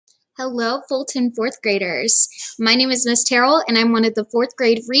Hello, Fulton fourth graders. My name is Miss Terrell, and I'm one of the fourth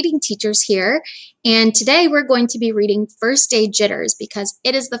grade reading teachers here. And today we're going to be reading First Day Jitters because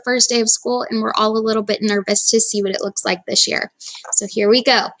it is the first day of school and we're all a little bit nervous to see what it looks like this year. So here we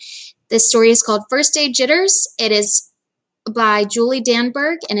go. This story is called First Day Jitters. It is by Julie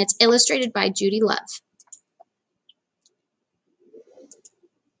Danberg and it's illustrated by Judy Love.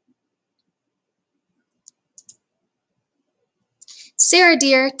 "Sarah,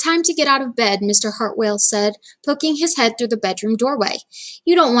 dear, time to get out of bed," Mr. Hartwell said, poking his head through the bedroom doorway.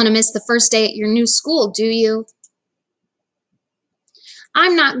 "You don't want to miss the first day at your new school, do you?"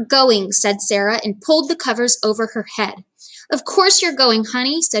 "I'm not going," said Sarah, and pulled the covers over her head. "Of course you're going,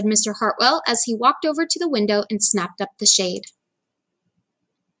 honey," said Mr. Hartwell as he walked over to the window and snapped up the shade.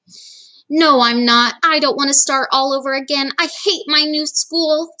 "No, I'm not. I don't want to start all over again. I hate my new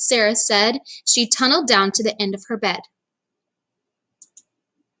school," Sarah said. She tunneled down to the end of her bed.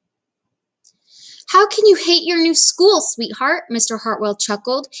 "How can you hate your new school, sweetheart?" Mr. Hartwell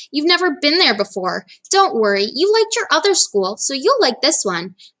chuckled. "You've never been there before. Don't worry, you liked your other school, so you'll like this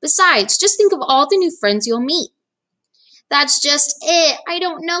one. Besides, just think of all the new friends you'll meet." "That's just it. I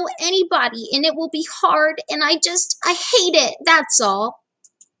don't know anybody, and it will be hard, and I hate it, that's all."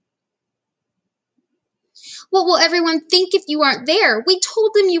 "What will everyone think if you aren't there? We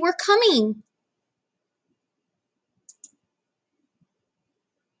told them you were coming."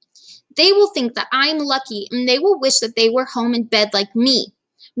 "They will think that I'm lucky, and they will wish that they were home in bed like me."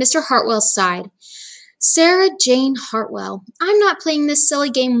 Mr. Hartwell sighed. "Sarah Jane Hartwell, I'm not playing this silly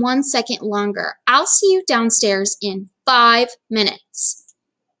game 1 second longer. I'll see you downstairs in 5 minutes.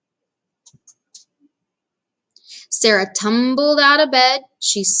 Sarah tumbled out of bed.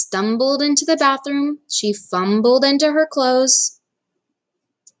 She stumbled into the bathroom. She fumbled into her clothes.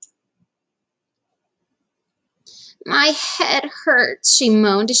 "My head hurts," she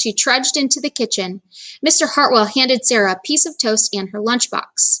moaned as she trudged into the kitchen. Mr. Hartwell handed Sarah a piece of toast and her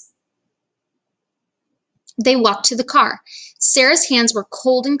lunchbox. They walked to the car. Sarah's hands were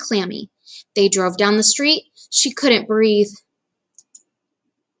cold and clammy. They drove down the street. She couldn't breathe.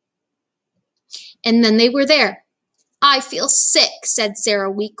 And then they were there. "I feel sick," said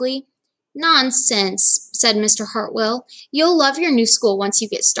Sarah weakly. "Nonsense," said Mr. Hartwell. "You'll love your new school once you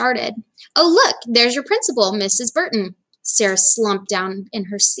get started. Oh, look, there's your principal, Mrs. Burton." Sarah slumped down in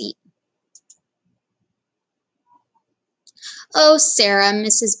her seat. "Oh, Sarah,"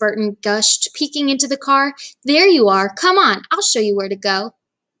 Mrs. Burton gushed, peeking into the car. "There you are. Come on, I'll show you where to go."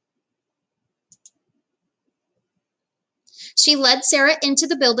 She led Sarah into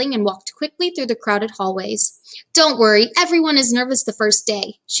the building and walked quickly through the crowded hallways. "Don't worry, everyone is nervous the first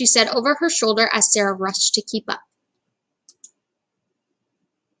day," she said over her shoulder as Sarah rushed to keep up.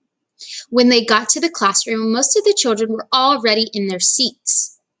 When they got to the classroom, most of the children were already in their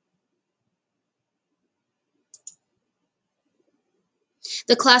seats.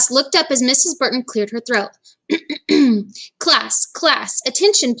 The class looked up as Mrs. Burton cleared her throat. Class,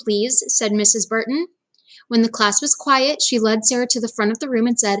 attention please," said Mrs. Burton. When the class was quiet, she led Sarah to the front of the room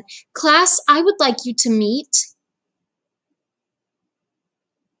and said, "Class, I would like you to meet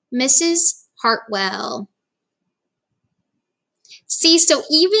Mrs. Hartwell." See, so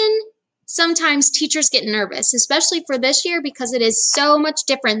even sometimes teachers get nervous, especially for this year because it is so much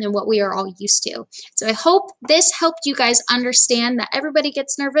different than what we are all used to. So I hope this helped you guys understand that everybody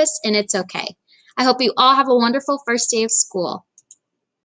gets nervous and it's okay. I hope you all have a wonderful first day of school.